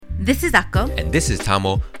This is Akko. And this is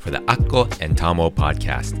Tamo for the Akko and Tamo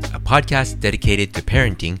podcast, a podcast dedicated to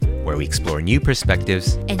parenting where we explore new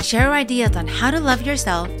perspectives and share ideas on how to love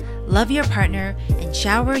yourself, love your partner, and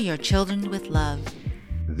shower your children with love.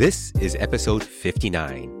 This is episode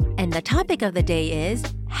 59. And the topic of the day is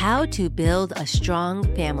how to build a strong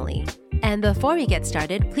family. And before we get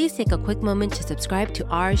started, please take a quick moment to subscribe to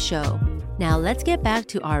our show. Now let's get back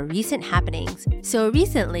to our recent happenings. So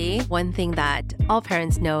recently, one thing that all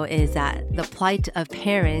parents know is that the plight of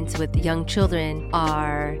parents with young children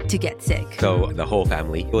are to get sick. So the whole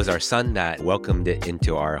family, it was our son that welcomed it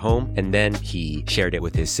into our home, and then he shared it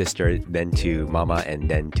with his sister, then to mama, and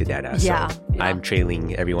then to dada. Yeah. I'm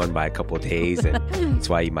trailing everyone by a couple of days, and that's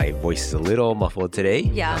why my voice is a little muffled today.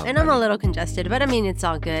 Yeah, and I'm a little congested, but I mean, it's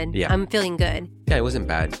all good. Yeah. I'm feeling good. Yeah, it wasn't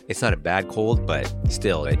bad. It's not a bad cold, but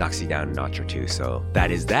still, it knocks you down a notch or two. So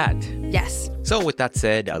that is that. Yes. So with that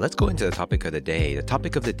said, let's go into the topic of the day. The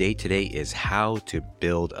topic of the day today is how to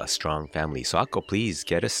build a strong family. So Akko, please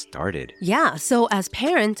get us started. Yeah, so as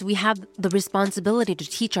parents, we have the responsibility to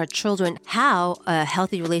teach our children how a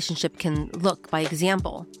healthy relationship can look by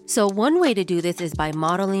example. So one way to do this is by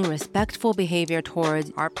modeling respectful behavior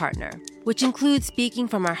towards our partner, which includes speaking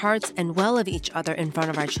from our hearts and well of each other in front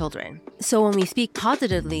of our children. So when we speak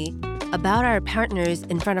positively about our partners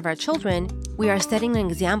in front of our children, we are setting an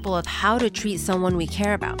example of how to treat someone we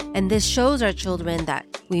care about. And this shows our children that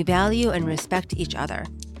we value and respect each other.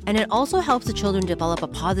 And it also helps the children develop a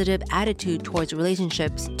positive attitude towards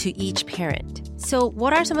relationships to each parent. So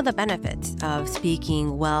what are some of the benefits of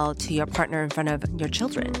speaking well to your partner in front of your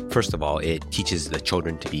children? First of all, it teaches the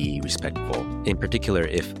children to be respectful. In particular,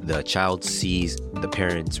 if the child sees the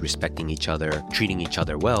parents respecting each other, treating each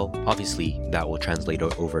other well, obviously that will translate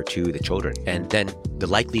over to the children. And then the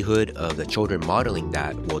likelihood of the children modeling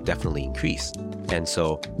that will definitely increase. And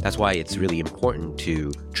so that's why it's really important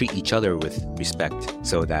to treat each other with respect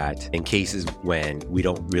so that in cases when we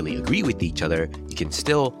don't really agree with each other, you can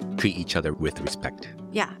still treat each other with respect.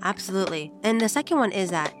 Yeah, absolutely. And the second one is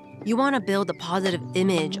that you want to build a positive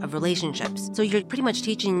image of relationships. So you're pretty much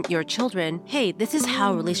teaching your children, hey, this is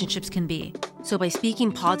how relationships can be. So by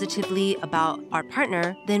speaking positively about our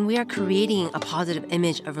partner, then we are creating a positive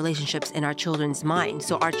image of relationships in our children's mind.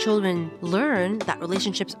 So our children learn that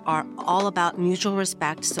relationships are all about mutual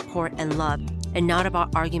respect, support, and love, and not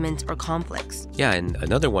about arguments or conflicts. Yeah, and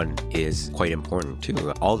another one is quite important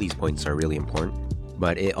too. All these points are really important.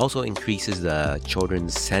 But it also increases the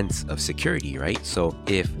children's sense of security, right? So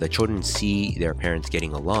if the children see their parents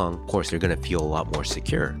getting along, of course, they're going to feel a lot more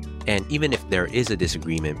secure. And even if there is a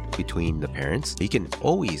disagreement between the parents, you can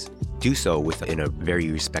always do so in a very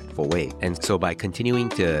respectful way. And so by continuing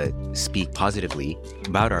to speak positively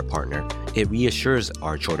about our partner, it reassures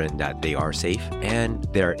our children that they are safe and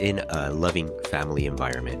they're in a loving family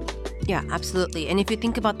environment. Yeah, absolutely. And if you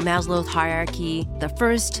think about Maslow's hierarchy, the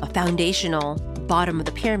first foundational bottom of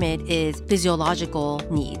the pyramid is physiological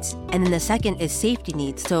needs. And then the second is safety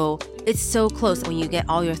needs. So it's so close. When you get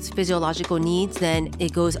all your physiological needs, then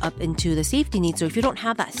it goes up into the safety needs. So if you don't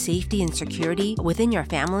have that safety and security within your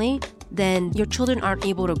family, then your children aren't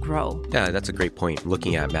able to grow. Yeah, that's a great point.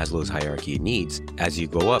 Looking at Maslow's hierarchy of needs, as you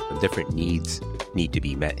go up, different needs need to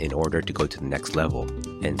be met in order to go to the next level.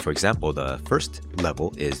 And for example, the first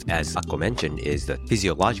level is, as Akko mentioned, is the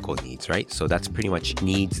physiological needs, right? So that's pretty much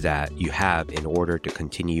needs that you have in order to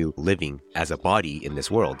continue living as a body in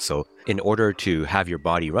this world. So in order to have your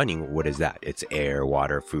body running, what is that? It's air,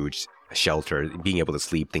 water, food, shelter, being able to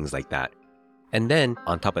sleep, things like that. And then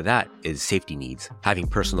on top of that is safety needs. Having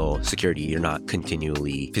personal security, you're not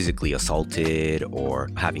continually physically assaulted or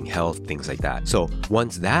having health, things like that. So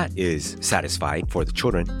once that is satisfied for the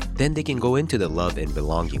children, then they can go into the love and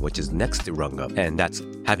belonging, which is next rung up. And that's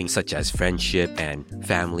having such as friendship and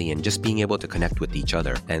family and just being able to connect with each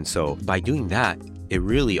other. And so by doing that, it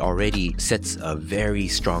really already sets a very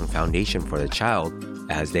strong foundation for the child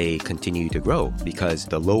as they continue to grow, because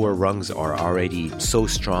the lower rungs are already so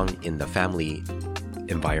strong in the family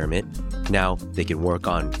environment. Now they can work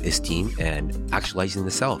on esteem and actualizing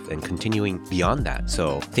the self and continuing beyond that.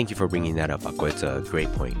 So thank you for bringing that up, Akko. It's a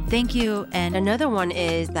great point. Thank you. And another one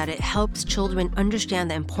is that it helps children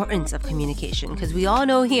understand the importance of communication, because we all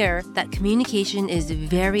know here that communication is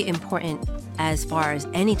very important as far as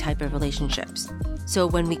any type of relationships. So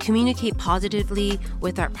when we communicate positively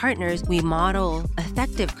with our partners, we model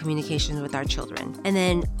effective communication with our children. And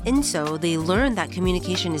then in so, they learn that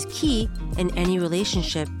communication is key in any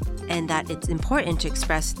relationship and that it's important to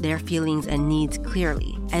express their feelings and needs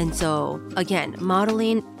clearly. And so, again,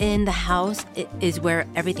 modeling in the house is where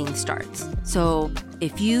everything starts. So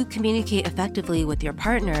if you communicate effectively with your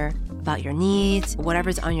partner, about your needs,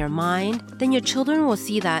 whatever's on your mind, then your children will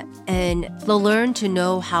see that and they'll learn to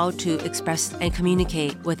know how to express and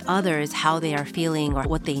communicate with others how they are feeling or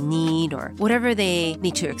what they need or whatever they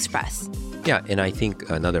need to express. Yeah, and I think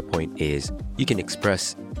another point is you can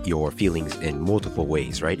express your feelings in multiple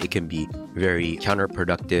ways, right? It can be very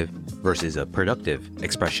counterproductive versus a productive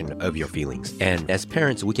expression of your feelings. And as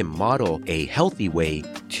parents, we can model a healthy way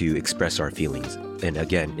to express our feelings. And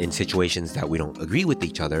again, in situations that we don't agree with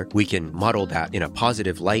each other, we can model that in a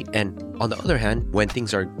positive light. And on the other hand, when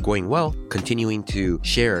things are going well, continuing to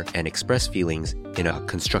share and express feelings in a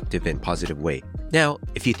constructive and positive way. Now,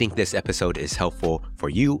 if you think this episode is helpful for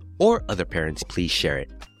you or other parents, please share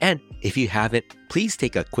it. And if you haven't, please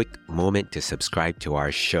take a quick moment to subscribe to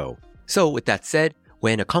our show. So with that said,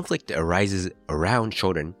 when a conflict arises around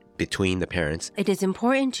children between the parents, it is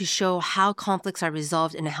important to show how conflicts are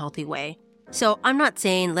resolved in a healthy way. So I'm not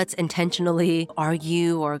saying let's intentionally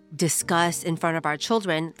argue or discuss in front of our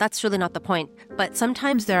children. That's really not the point. But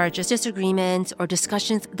sometimes there are just disagreements or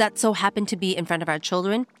discussions that so happen to be in front of our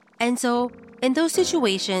children. And so in those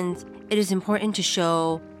situations, it is important to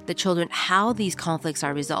show the children how these conflicts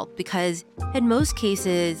are resolved, because in most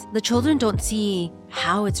cases, the children don't see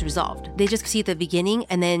how it's resolved. They just see the beginning,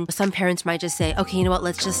 and then some parents might just say, okay, you know what,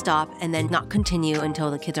 let's just stop and then not continue until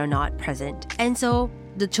the kids are not present. And so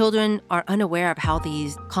the children are unaware of how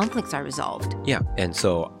these conflicts are resolved. Yeah, and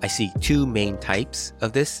so I see two main types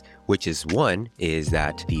of this, which is one is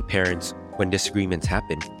that the parents, when disagreements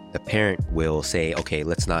happen, the parent will say, okay,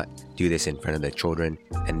 let's not do this in front of the children,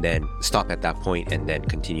 and then stop at that point and then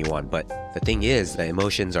continue on. But the thing is, the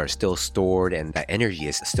emotions are still stored and that energy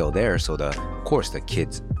is still there. So of course, the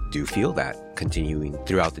kids do feel that continuing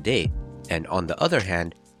throughout the day. And on the other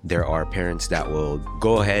hand, there are parents that will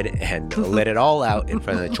go ahead and let it all out in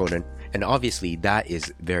front of the children. And obviously, that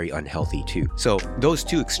is very unhealthy too. So those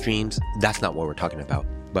two extremes, that's not what we're talking about.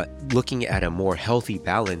 But looking at a more healthy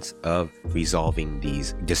balance of resolving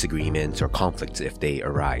these disagreements or conflicts if they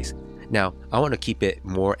arise. Now, I want to keep it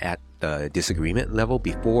more at the disagreement level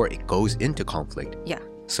before it goes into conflict. Yeah.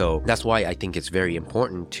 So that's why I think it's very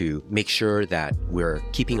important to make sure that we're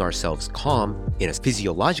keeping ourselves calm in a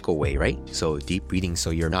physiological way, right? So deep breathing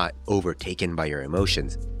so you're not overtaken by your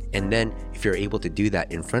emotions. And then if you're able to do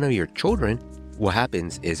that in front of your children, what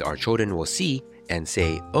happens is our children will see and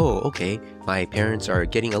say, oh, okay, my parents are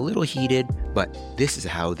getting a little heated, but this is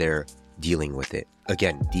how they're dealing with it.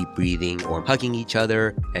 Again, deep breathing or hugging each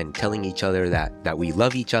other and telling each other that we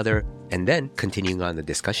love each other, and then continuing on the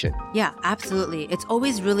discussion. Yeah, absolutely. It's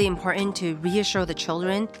always really important to reassure the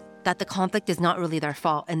children that the conflict is not really their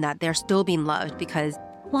fault and that they're still being loved, because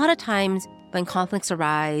a lot of times when conflicts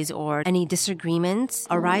arise or any disagreements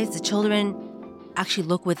arise, the children actually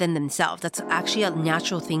look within themselves. That's actually a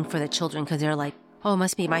natural thing for the children, because they're like, oh, it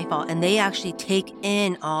must be my fault. And they actually take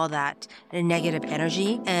in all that negative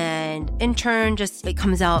energy. And in turn, just it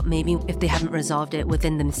comes out maybe if they haven't resolved it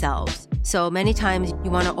within themselves. So many times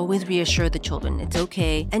you want to always reassure the children it's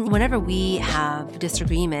okay. And whenever we have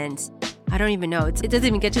disagreements, I don't even know. It doesn't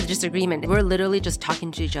even get to the disagreement. We're literally just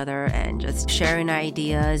talking to each other and just sharing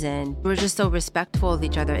ideas, and we're just so respectful of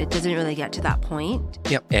each other. It doesn't really get to that point.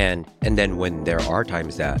 Yep. And then when there are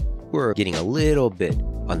times that we're getting a little bit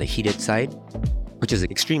on the heated side, which is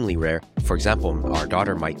extremely rare. For example, our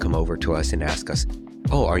daughter might come over to us and ask us,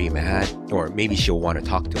 oh, are you mad? Or maybe she'll want to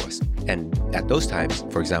talk to us. And at those times,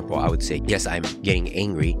 for example, I would say, yes, I'm getting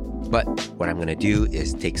angry, but what I'm going to do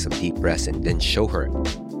is take some deep breaths and then show her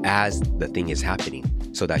as the thing is happening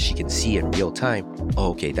so that she can see in real time,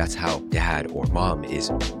 oh, okay, that's how dad or mom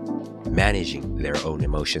is managing their own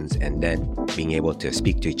emotions, and then being able to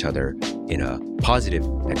speak to each other in a positive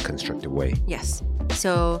and constructive way. Yes.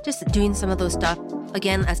 So just doing some of those stuff.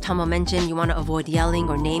 Again, as Tamo mentioned, you want to avoid yelling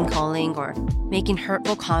or name calling or making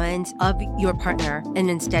hurtful comments of your partner, and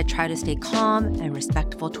instead try to stay calm and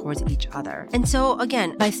respectful towards each other. And so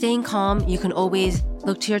again, by staying calm, you can always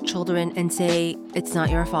look to your children and say, it's not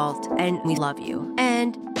your fault and we love you.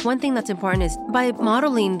 And one thing that's important is by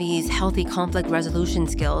modeling these healthy conflict resolution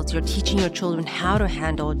skills, you're teaching your children how to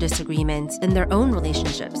handle disagreements in their own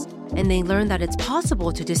relationships. And they learn that it's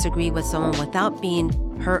possible to disagree with someone without being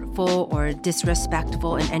hurtful or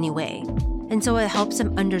disrespectful in any way. And so it helps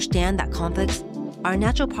them understand that conflicts are a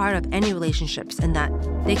natural part of any relationships and that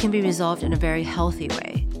they can be resolved in a very healthy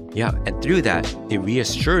way. Yeah, and through that, it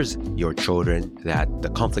reassures your children that the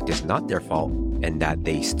conflict is not their fault and that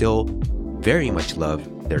they still very much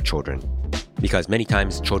love their children. Because many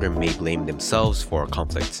times children may blame themselves for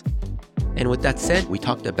conflicts. And with that said, we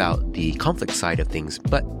talked about the conflict side of things,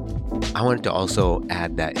 but I wanted to also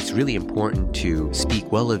add that it's really important to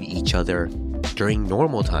speak well of each other during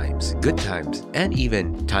normal times, good times, and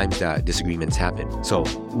even times that disagreements happen. So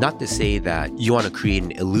not to say that you want to create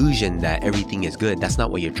an illusion that everything is good. That's not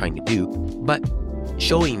what you're trying to do. But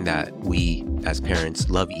showing that we as parents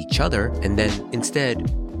love each other, and then instead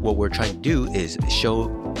what we're trying to do is show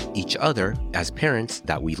each other as parents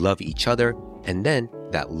that we love each other, and then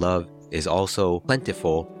that love is also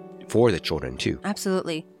plentiful for the children too.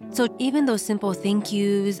 Absolutely. So even those simple thank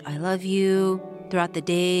yous, I love you, throughout the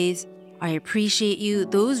days, I appreciate you,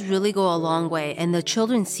 those really go a long way. And the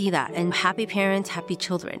children see that. And happy parents, happy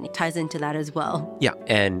children. It ties into that as well. Yeah,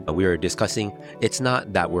 and we were discussing, it's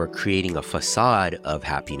not that we're creating a facade of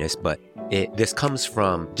happiness, but this comes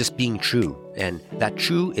from just being true. And that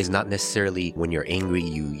true is not necessarily when you're angry,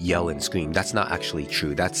 you yell and scream. That's not actually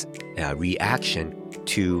true. That's a reaction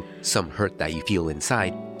to some hurt that you feel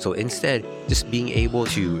inside. So instead, just being able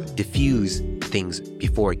to diffuse things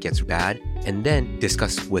before it gets bad, and then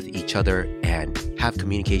discuss with each other and have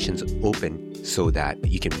communications open so that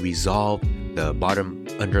you can resolve the bottom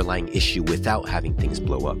underlying issue without having things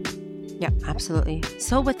blow up. Yeah, absolutely.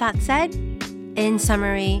 So with that said, in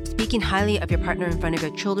summary, speaking highly of your partner in front of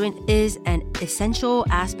your children is an essential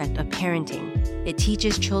aspect of parenting. It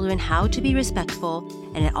teaches children how to be respectful,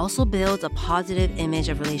 and it also builds a positive image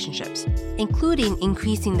of relationships, including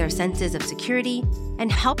increasing their senses of security, and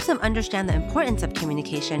helps them understand the importance of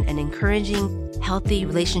communication and encouraging healthy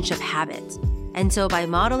relationship habits. And so by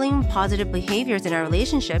modeling positive behaviors in our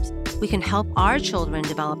relationships, we can help our children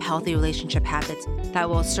develop healthy relationship habits that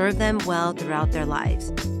will serve them well throughout their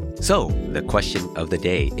lives. So the question of the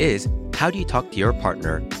day is, how do you talk to your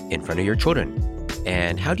partner in front of your children?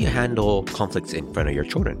 And how do you handle conflicts in front of your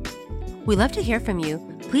children? We love to hear from you.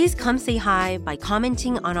 Please come say hi by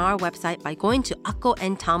commenting on our website by going to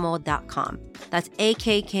akkoandtamo.com. That's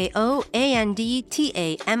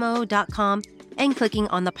AKKOANDTAMO.com and clicking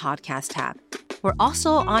on the podcast tab. We're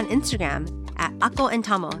also on Instagram at Akko and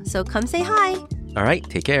Tamo, so come say hi. All right,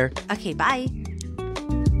 take care. Okay, bye.